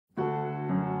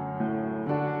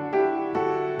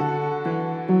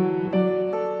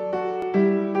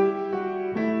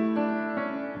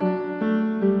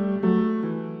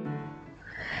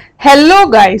Hello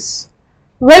guys,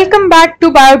 welcome back to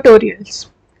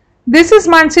Biotorials. This is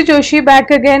Mansi Joshi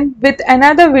back again with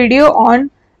another video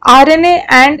on RNA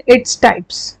and its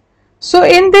types. So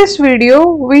in this video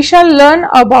we shall learn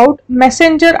about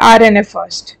messenger RNA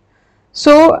first.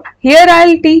 So here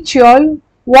I'll teach you all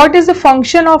what is the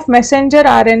function of messenger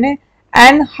RNA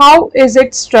and how is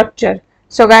its structure.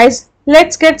 So guys,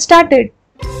 let's get started.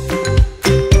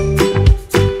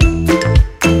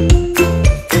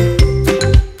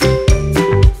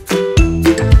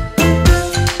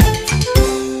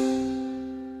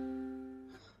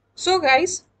 So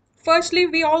guys, firstly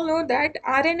we all know that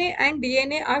RNA and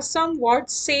DNA are somewhat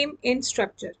same in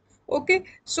structure. Okay,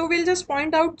 so we'll just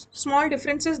point out small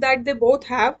differences that they both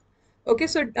have. Okay,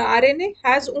 so RNA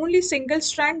has only single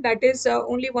strand, that is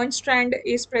only one strand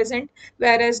is present,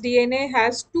 whereas DNA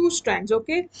has two strands.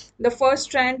 Okay, the first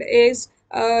strand is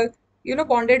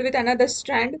bonded with another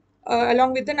strand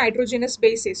along with the nitrogenous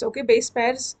bases. Okay, base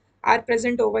pairs are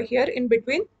present over here in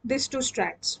between these two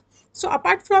strands. So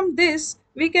apart from this,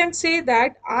 we can say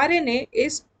that RNA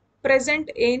is present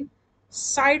in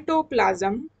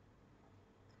cytoplasm,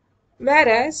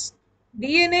 whereas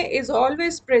DNA is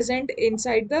always present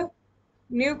inside the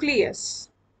nucleus.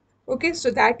 Okay, so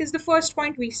that is the first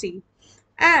point we see.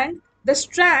 And the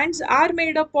strands are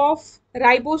made up of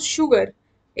ribose sugar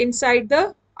inside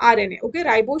the RNA. Okay,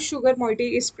 ribose sugar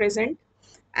moiety is present,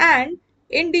 and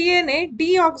in DNA,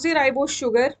 deoxyribose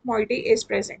sugar moiety is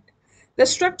present. The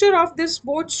structure of this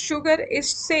both sugar is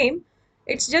same.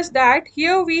 It's just that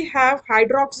here we have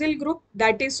hydroxyl group,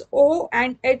 that is O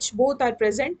and H both are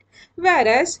present,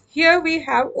 whereas here we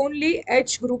have only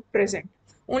H group present.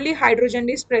 Only hydrogen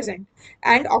is present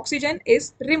and oxygen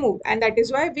is removed, and that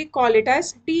is why we call it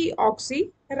as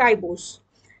deoxyribose.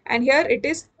 And here it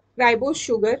is ribose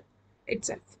sugar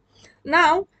itself.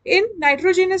 Now, in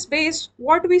nitrogenous base,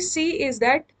 what we see is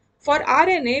that for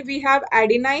RNA, we have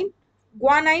adenine,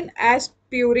 guanine as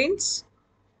purines,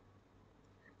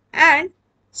 and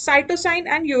cytosine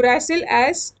and uracil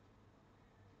as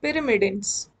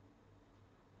pyrimidines.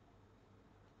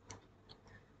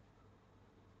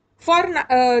 For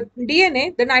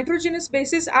DNA, the nitrogenous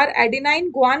bases are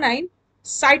adenine, guanine,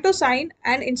 cytosine,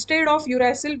 and instead of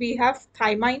uracil, we have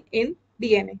thymine in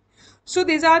DNA. So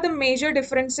these are the major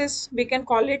differences, we can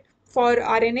call it, for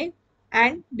RNA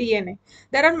and DNA.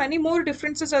 There are many more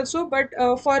differences also, but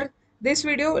for this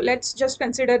video, let's just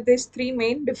consider these three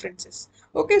main differences.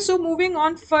 Okay, so moving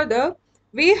on further,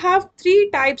 we have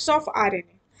three types of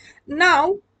RNA.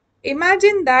 Now,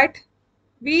 imagine that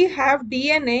we have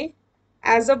DNA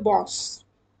as a boss.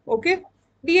 Okay,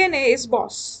 DNA is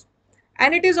boss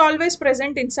and it is always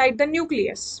present inside the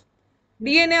nucleus.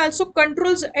 DNA also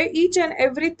controls each and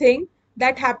everything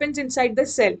that happens inside the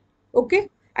cell.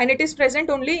 Okay, and it is present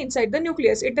only inside the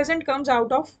nucleus. It doesn't comes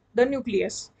out of the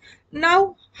nucleus.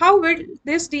 Now, how will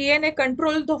this DNA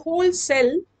control the whole cell?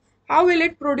 How will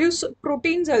it produce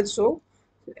proteins also?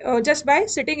 Just by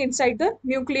sitting inside the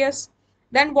nucleus.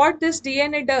 Then what this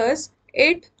DNA does,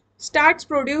 it starts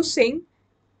producing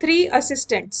three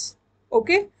assistants.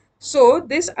 Okay, so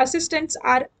these assistants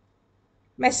are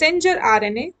messenger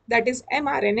RNA, that is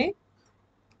mRNA.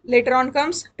 Later on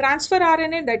comes transfer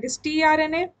RNA, that is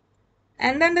tRNA,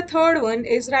 and then the third one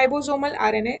is ribosomal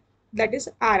RNA, that is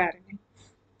rRNA.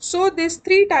 So these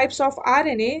three types of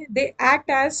RNA, they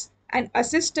act as an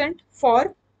assistant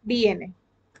for DNA.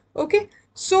 Okay,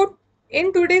 so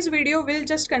in today's video, we'll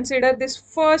just consider this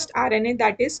first RNA,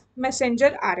 that is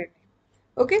messenger RNA.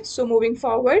 Okay, so moving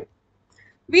forward,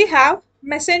 we have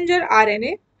messenger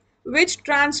RNA, which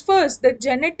transfers the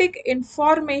genetic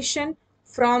information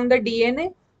from the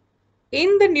DNA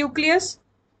in the nucleus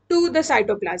to the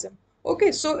cytoplasm.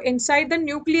 Okay, so inside the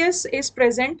nucleus is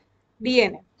present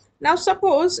DNA. Now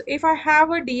suppose if I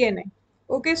have a DNA.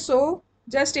 Okay, so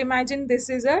just imagine this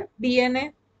is a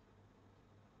DNA.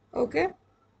 Okay,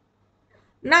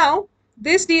 now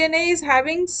this DNA is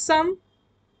having some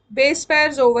base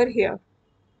pairs over here.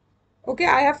 Okay,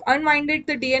 I have unwinded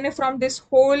the DNA from this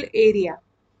whole area.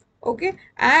 Okay,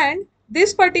 and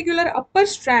this particular upper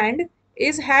strand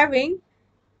is having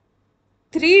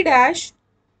 3'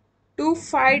 to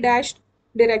 5'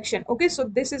 direction. Okay, so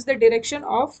this is the direction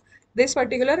of this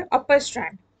particular upper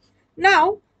strand.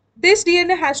 Now this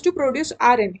DNA has to produce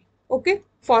RNA, okay,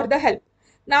 for the help.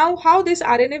 Now how this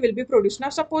RNA will be produced? Now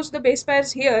suppose the base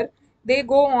pairs here, they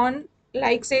go on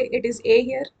like, say it is A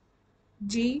here,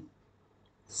 G,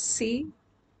 C,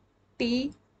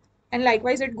 T, and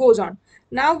likewise it goes on.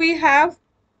 Now we have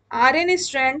RNA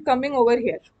strand coming over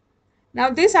here. Now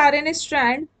this RNA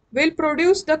strand will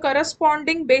produce the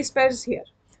corresponding base pairs here.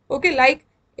 Okay, like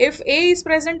if A is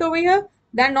present over here,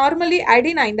 then normally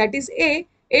adenine, that is A,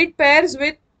 it pairs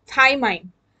with thymine.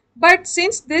 But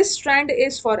since this strand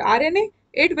is for RNA,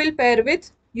 it will pair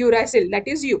with uracil, that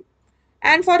is U.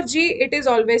 And for G, it is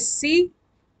always C.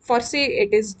 For C,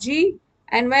 it is G.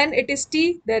 And when it is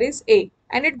T, there is A.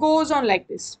 And it goes on like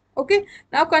this. Okay.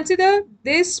 Now consider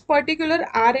this particular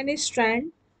RNA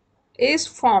strand is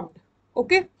formed.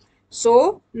 Okay.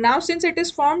 So now since it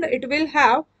is formed, it will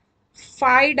have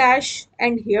 5 dash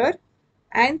end here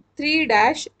and 3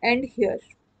 dash end here.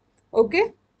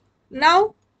 Okay.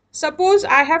 Now suppose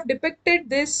I have depicted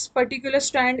this particular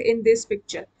strand in this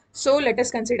picture. So let us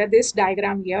consider this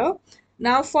diagram here.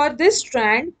 Now for this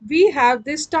strand, we have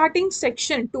this starting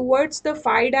section towards the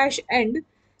 5 dash end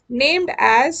named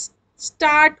as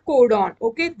start codon.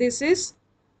 Okay, this is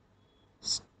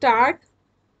start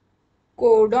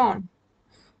codon.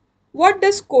 What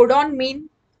does codon mean?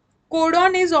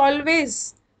 Codon is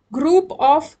always group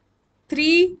of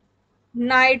 3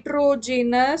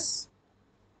 nitrogenous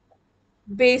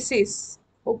bases.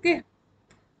 Okay,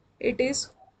 it is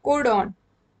codon.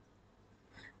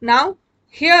 Now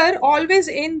here always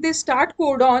in this start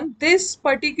codon, this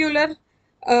particular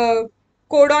uh,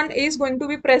 codon is going to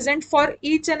be present for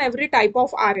each and every type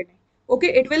of RNA. Okay,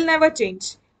 it will never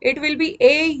change. It will be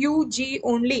AUG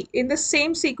only in the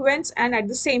same sequence and at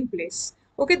the same place.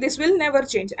 Okay, this will never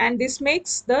change, and this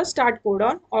makes the start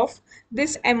codon of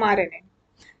this mRNA.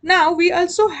 Now we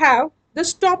also have the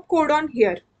stop codon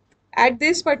here at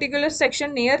this particular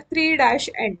section near 3 dash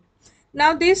end.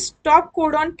 Now this stop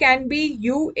codon can be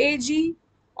UAG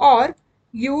or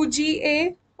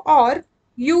UGA or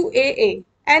UAA.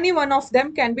 Any one of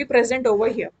them can be present over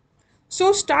here.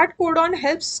 So start codon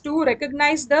helps to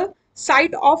recognize the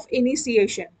site of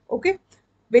initiation, okay,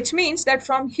 which means that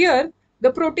from here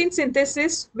the protein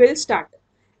synthesis will start.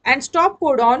 And stop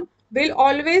codon will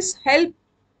always help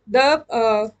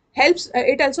the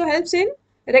it also helps in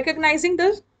recognizing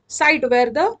the site where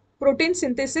the protein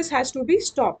synthesis has to be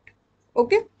stopped.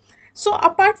 Okay. So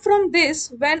apart from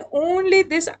this, when only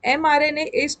this mRNA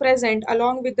is present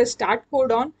along with the start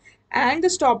codon and the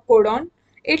stop codon,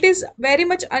 it is very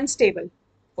much unstable.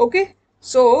 Okay.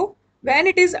 So when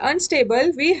it is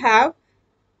unstable, we have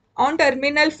on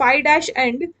terminal 5 dash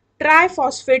end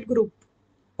triphosphate group.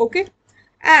 Okay.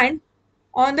 And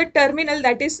on the terminal,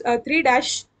 that is 3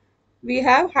 dash, we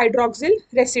have hydroxyl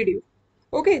residue.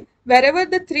 Okay, wherever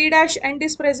the 3 dash end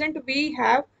is present, we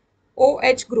have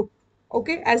OH group,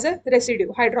 okay, as a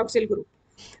residue, hydroxyl group.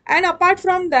 And apart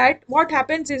from that, what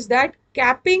happens is that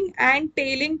capping and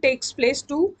tailing takes place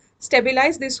to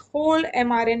stabilize this whole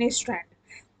mRNA strand.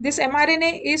 This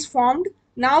mRNA is formed.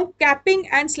 Now capping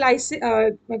and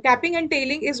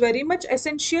tailing is very much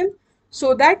essential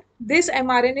so that this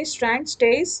mRNA strand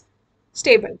stays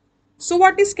stable. So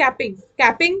what is capping?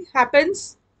 Capping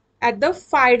happens at the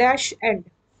 5 dash end.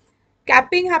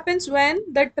 Capping happens when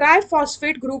the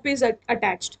triphosphate group is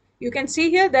attached. You can see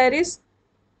here there is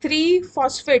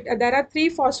there are 3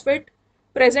 phosphate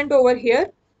present over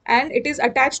here, and it is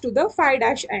attached to the 5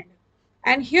 dash end.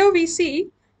 And here we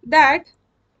see that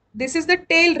this is the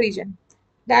tail region,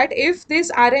 that if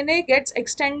this RNA gets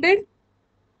extended,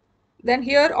 then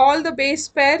here all the base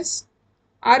pairs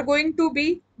are going to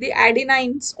be the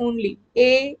adenines only,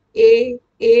 A,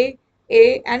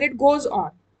 and it goes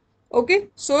on. Okay,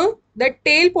 so the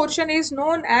tail portion is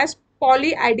known as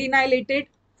polyadenylated,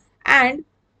 and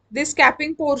this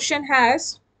capping portion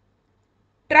has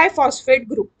triphosphate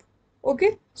group.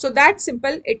 Okay, so that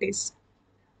simple it is.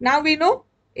 Now we know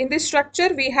in this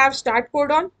structure we have start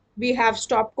codon, we have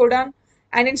stop codon,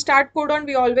 and in start codon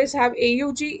we always have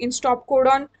AUG. In stop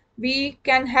codon we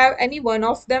can have any one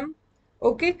of them.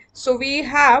 Okay, so we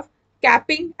have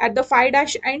capping at the 5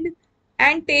 dash end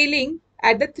and tailing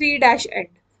at the 3 dash end.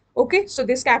 Okay, so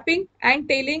this capping and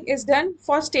tailing is done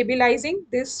for stabilizing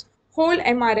this whole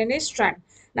mRNA strand.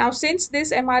 Now since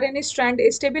this mRNA strand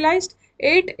is stabilized,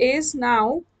 it is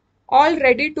now all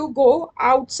ready to go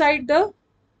outside the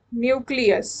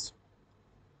nucleus,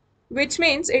 which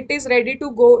means it is ready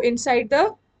to go inside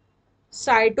the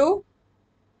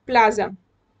cytoplasm.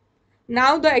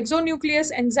 Now the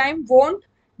exonuclease enzyme won't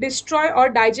destroy or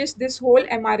digest this whole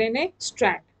mRNA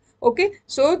strand. Okay,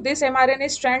 so this mRNA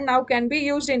strand now can be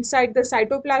used inside the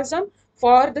cytoplasm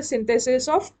for the synthesis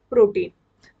of protein.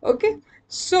 Okay,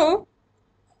 so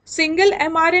single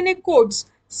mRNA codes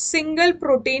single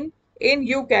protein in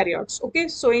eukaryotes. Okay,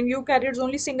 so in eukaryotes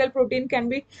only single protein can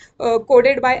be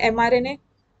coded by mRNA,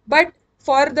 but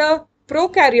for the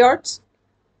prokaryotes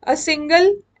a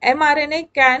single mRNA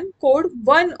can code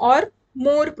one or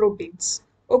more proteins.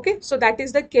 Okay, so that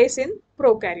is the case in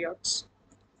prokaryotes.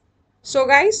 So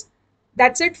guys,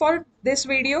 that's it for this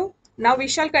video. Now we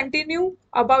shall continue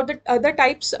about the other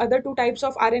two types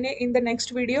of RNA in the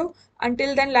next video.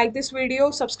 Until then, like this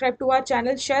video, subscribe to our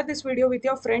channel, share this video with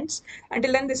your friends.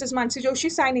 Until then, this is Mansi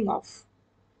Joshi signing off.